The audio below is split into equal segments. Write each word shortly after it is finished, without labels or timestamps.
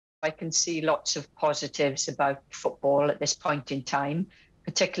I can see lots of positives about football at this point in time,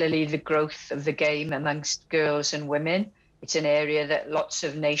 particularly the growth of the game amongst girls and women. It's an area that lots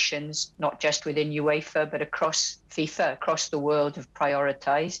of nations, not just within UEFA, but across FIFA, across the world, have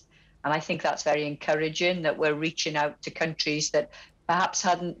prioritised. And I think that's very encouraging that we're reaching out to countries that perhaps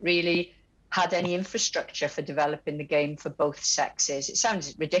hadn't really had any infrastructure for developing the game for both sexes. It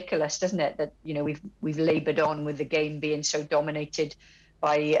sounds ridiculous, doesn't it, that we've laboured on with the game being so dominated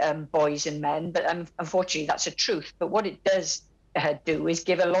by boys and men, but unfortunately that's a truth. But what it does do is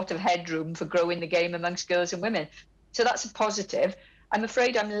give a lot of headroom for growing the game amongst girls and women. So that's a positive. I'm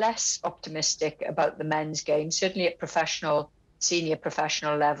afraid I'm less optimistic about the men's game, certainly at senior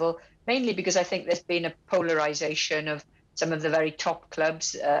professional level, mainly because I think there's been a polarisation of some of the very top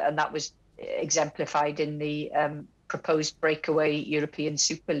clubs, and that was exemplified in the proposed breakaway European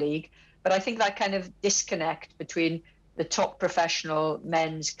Super League. But I think that kind of disconnect between the top professional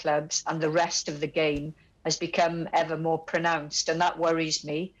men's clubs and the rest of the game has become ever more pronounced, and that worries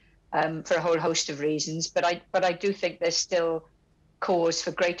me for a whole host of reasons. But I do think there's still cause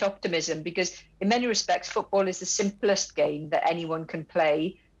for great optimism, because in many respects football is the simplest game that anyone can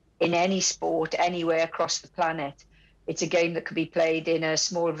play in any sport anywhere across the planet. It's a game that could be played in a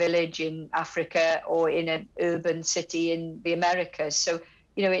small village in Africa or in an urban city in the Americas. So,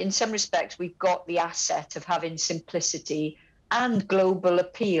 in some respects, we've got the asset of having simplicity and global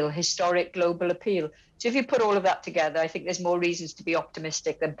appeal, historic global appeal. So if you put all of that together, I think there's more reasons to be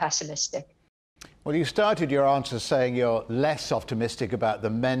optimistic than pessimistic. Well, you started your answer saying you're less optimistic about the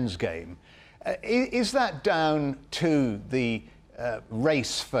men's game. Is that down to the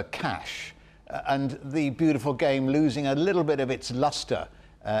race for cash and the beautiful game losing a little bit of its lustre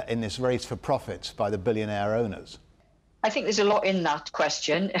in this race for profits by the billionaire owners? I think there's a lot in that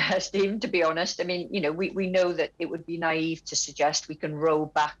question, Stephen, to be honest. I mean, we know that it would be naive to suggest we can roll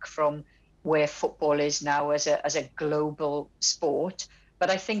back from where football is now as a global sport.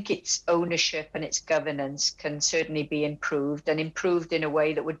 But I think its ownership and its governance can certainly be improved, and improved in a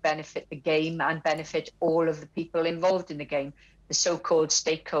way that would benefit the game and benefit all of the people involved in the game, the so-called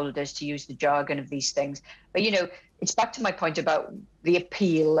stakeholders, to use the jargon of these things. But, it's back to my point about the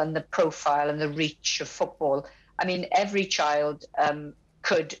appeal and the profile and the reach of football. I mean, every child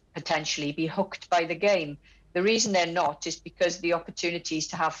could potentially be hooked by the game. The reason they're not is because the opportunities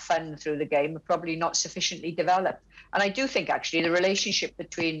to have fun through the game are probably not sufficiently developed. And I do think, actually, the relationship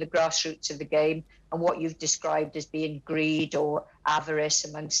between the grassroots of the game and what you've described as being greed or avarice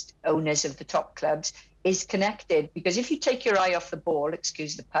amongst owners of the top clubs is connected. Because if you take your eye off the ball,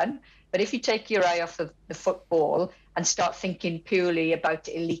 excuse the pun, but if you take your eye off of the football and start thinking purely about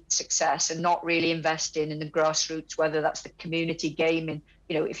elite success and not really investing in the grassroots, whether that's the community game, and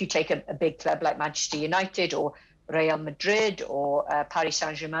if you take a big club like Manchester United or Real Madrid or Paris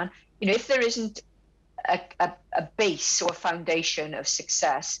Saint-Germain, if there isn't a base or a foundation of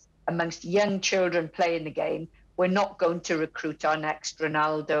success amongst young children playing the game, we're not going to recruit our next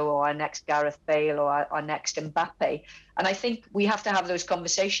Ronaldo or our next Gareth Bale or our next Mbappe. And I think we have to have those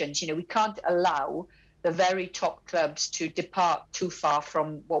conversations. We can't allow the very top clubs to depart too far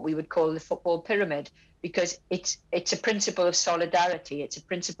from what we would call the football pyramid, because it's a principle of solidarity, it's a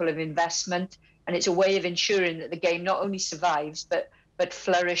principle of investment, and it's a way of ensuring that the game not only survives, but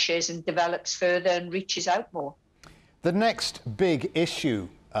flourishes and develops further and reaches out more. The next big issue,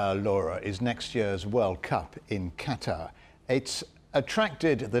 Laura, is next year's World Cup in Qatar.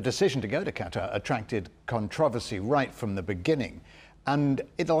 The decision to go to Qatar attracted controversy right from the beginning. And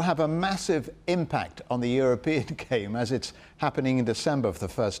it'll have a massive impact on the European game as it's happening in December for the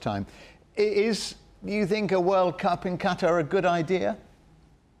first time. Do you think a World Cup in Qatar a good idea?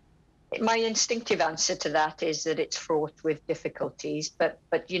 My instinctive answer to that is that it's fraught with difficulties. But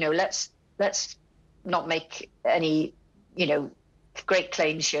let's not make any great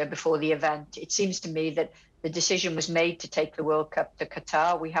claims here before the event. It seems to me that the decision was made to take the World Cup to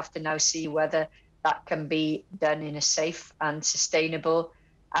Qatar. We have to now see whether that can be done in a safe and sustainable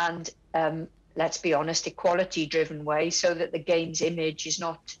and, let's be honest, equality-driven way, so that the game's image is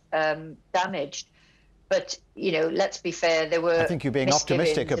not damaged. But, let's be fair, there were... I think you're being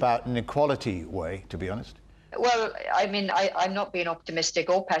optimistic about an equality way, to be honest. Well, I mean, I'm not being optimistic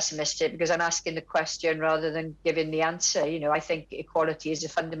or pessimistic, because I'm asking the question rather than giving the answer. I think equality is a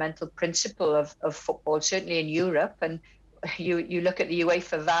fundamental principle of football, certainly in Europe. And you look at the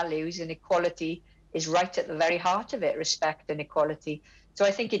UEFA values, and equality is right at the very heart of it, respect and equality. So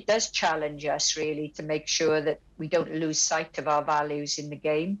I think it does challenge us, really, to make sure that we don't lose sight of our values in the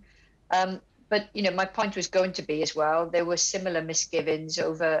game. But, my point was going to be as well, there were similar misgivings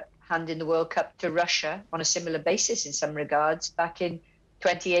over handing the World Cup to Russia on a similar basis in some regards back in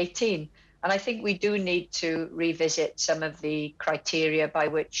 2018. And I think we do need to revisit some of the criteria by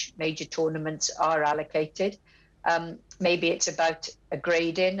which major tournaments are allocated. Maybe it's about a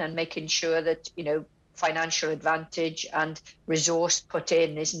grading and making sure that, financial advantage and resource put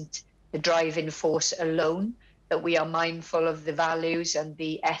in isn't the driving force alone, that we are mindful of the values and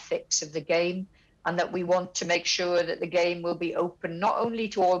the ethics of the game, and that we want to make sure that the game will be open not only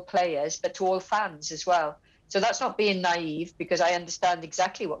to all players, but to all fans as well. So that's not being naive, because I understand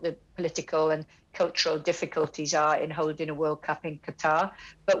exactly what the political and cultural difficulties are in holding a World Cup in Qatar.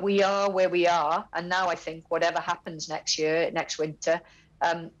 But we are where we are. And now I think whatever happens next winter,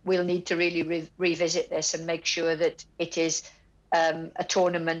 we'll need to really revisit this and make sure that it is a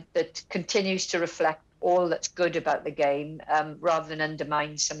tournament that continues to reflect all that's good about the game, rather than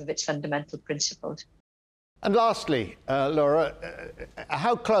undermine some of its fundamental principles. And lastly, Laura,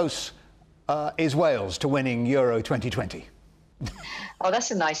 how close is Wales to winning Euro 2020? Oh, that's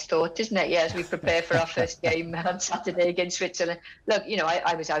a nice thought, isn't it? Yeah, as we prepare for our first game on Saturday against Switzerland. Look,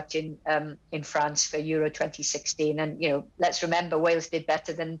 I was out in France for Euro 2016, and let's remember Wales did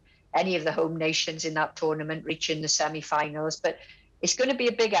better than any of the home nations in that tournament, reaching the semi-finals. But it's going to be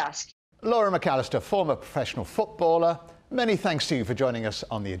a big ask. Laura McAllister, former professional footballer, many thanks to you for joining us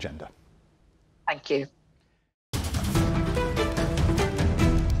on The Agenda. Thank you.